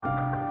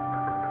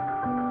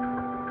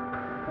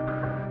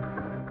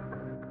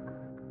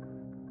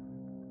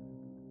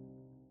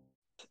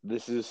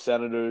This is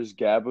Senators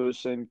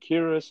Gabus and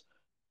Keirus,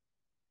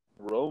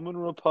 Roman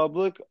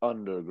Republic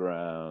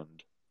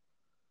Underground.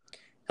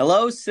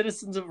 Hello,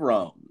 citizens of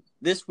Rome.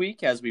 This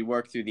week, as we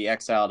work through the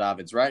exiled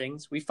Ovid's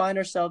writings, we find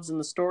ourselves in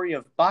the story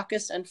of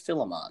Baucis and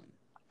Philemon.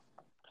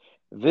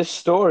 This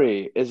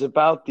story is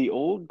about the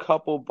old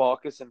couple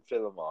Baucis and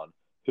Philemon,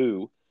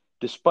 who,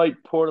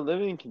 despite poor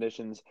living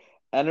conditions,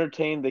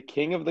 entertain the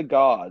king of the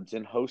gods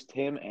and host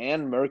him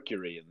and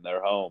Mercury in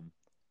their home.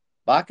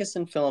 Baucis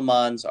and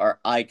Philemons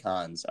are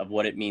icons of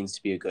what it means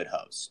to be a good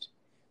host,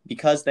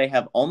 because they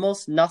have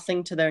almost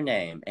nothing to their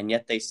name, and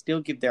yet they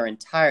still give their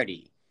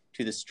entirety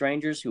to the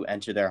strangers who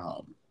enter their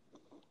home.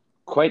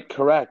 Quite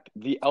correct.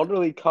 The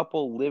elderly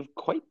couple live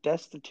quite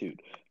destitute,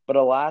 but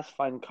alas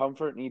find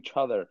comfort in each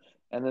other,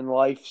 and in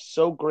life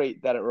so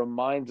great that it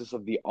reminds us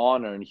of the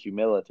honor and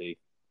humility.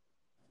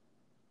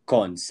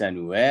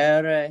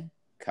 Consenuere,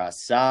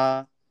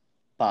 casa,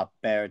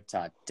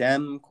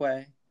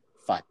 papertatemque,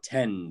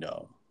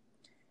 fatendo,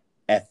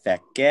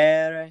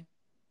 effecere,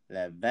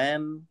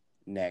 levem,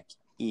 nec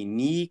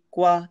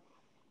iniqua,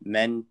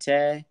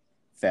 mente,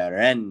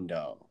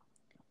 ferendo,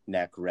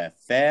 nec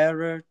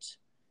referert,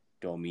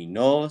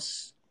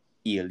 dominos,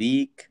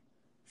 illic,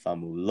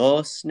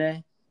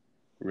 famulosne,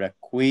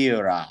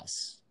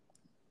 requiras,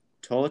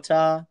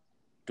 tota,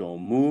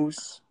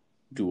 domus,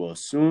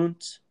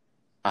 duosunt,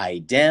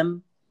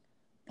 aidem,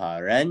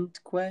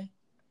 parentque,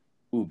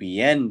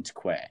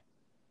 ubientque.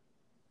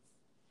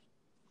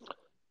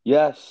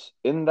 Yes,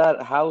 in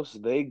that house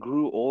they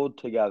grew old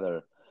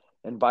together,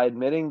 and by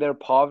admitting their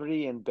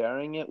poverty and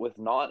bearing it with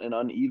not an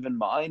uneven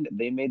mind,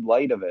 they made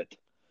light of it.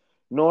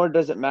 Nor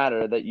does it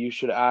matter that you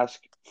should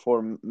ask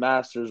for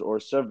masters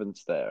or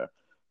servants there.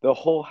 The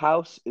whole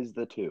house is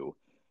the two.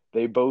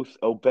 They both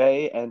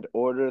obey and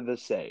order the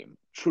same.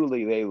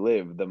 Truly they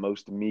live the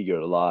most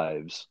meager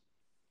lives.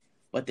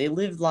 But they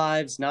lived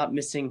lives not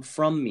missing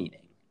from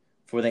meaning,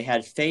 for they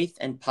had faith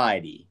and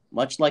piety,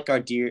 much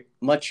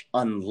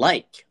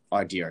unlike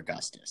our dear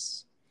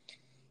Augustus.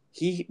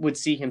 He would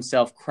see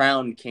himself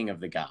crowned king of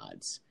the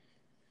gods,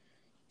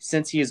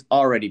 since he has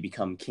already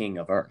become king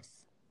of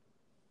earth.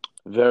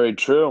 Very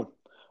true.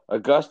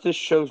 Augustus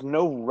shows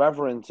no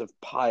reverence of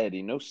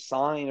piety, no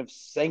sign of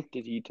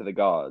sanctity to the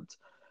gods.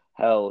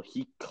 Hell,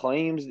 he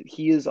claims that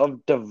he is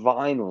of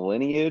divine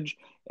lineage,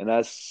 and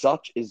as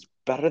such is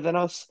better than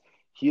us.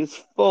 He is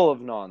full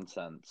of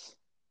nonsense.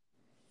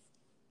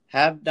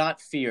 Have not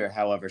fear,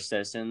 however,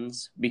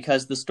 citizens,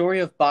 because the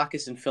story of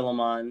Baucis and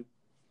Philemon,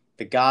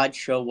 the gods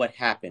show what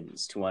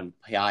happens to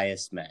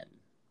unpious men.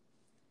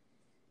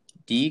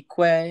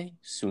 Dique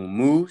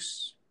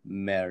sumus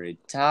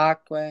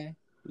meritaque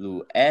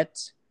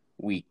luet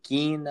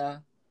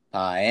vicina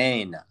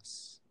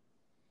paenas.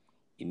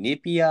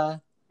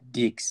 Inipia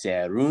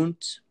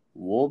dixerunt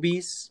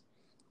vobis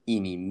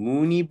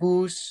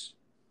inimunibus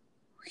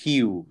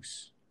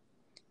hius.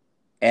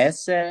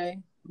 Esse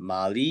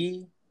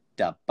mali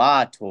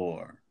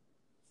dabator.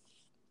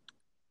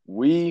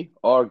 We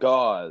are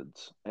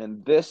gods,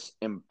 and this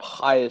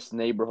impious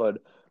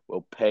neighborhood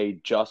will pay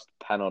just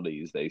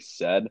penalties, they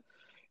said,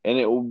 and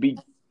it will be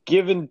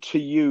given to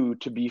you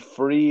to be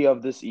free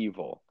of this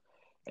evil.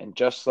 And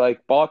just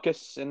like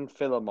Baucis and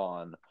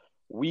Philemon,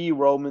 we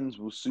Romans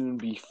will soon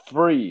be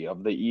free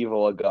of the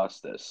evil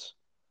Augustus.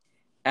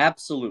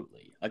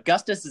 Absolutely.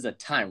 Augustus is a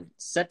tyrant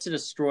set to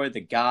destroy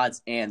the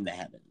gods and the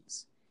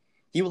heavens.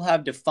 He will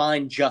have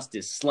divine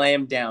justice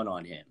slammed down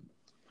on him.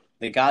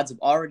 The gods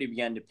have already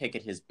begun to pick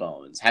at his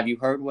bones. Have you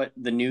heard what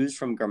the news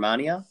from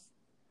Germania?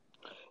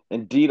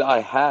 Indeed,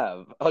 I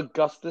have.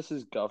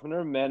 Augustus's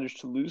governor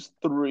managed to lose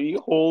 3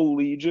 whole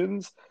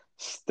legions,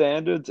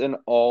 standards and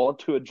all,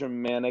 to a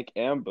Germanic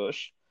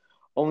ambush.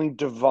 Only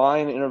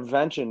divine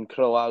intervention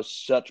could allow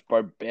such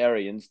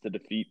barbarians to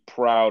defeat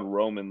proud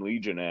Roman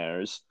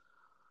legionaries.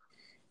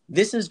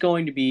 This is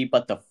going to be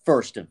but the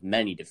first of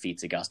many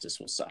defeats Augustus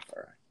will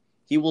suffer.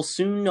 He will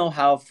soon know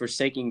how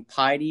forsaking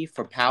piety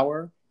for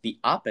power, the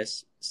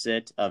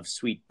opposite of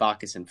sweet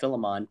Baucis and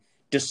Philemon,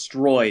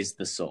 destroys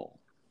the soul.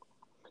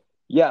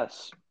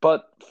 Yes,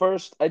 but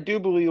first, I do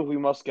believe we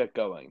must get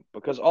going,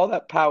 because all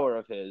that power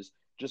of his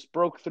just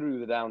broke through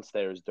the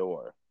downstairs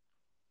door.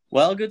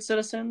 Well, good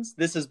citizens,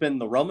 this has been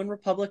the Roman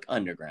Republic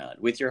Underground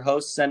with your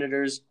hosts,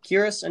 Senators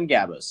Keirus and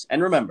Gabus.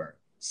 And remember,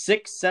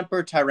 Sic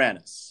Semper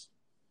Tyrannis.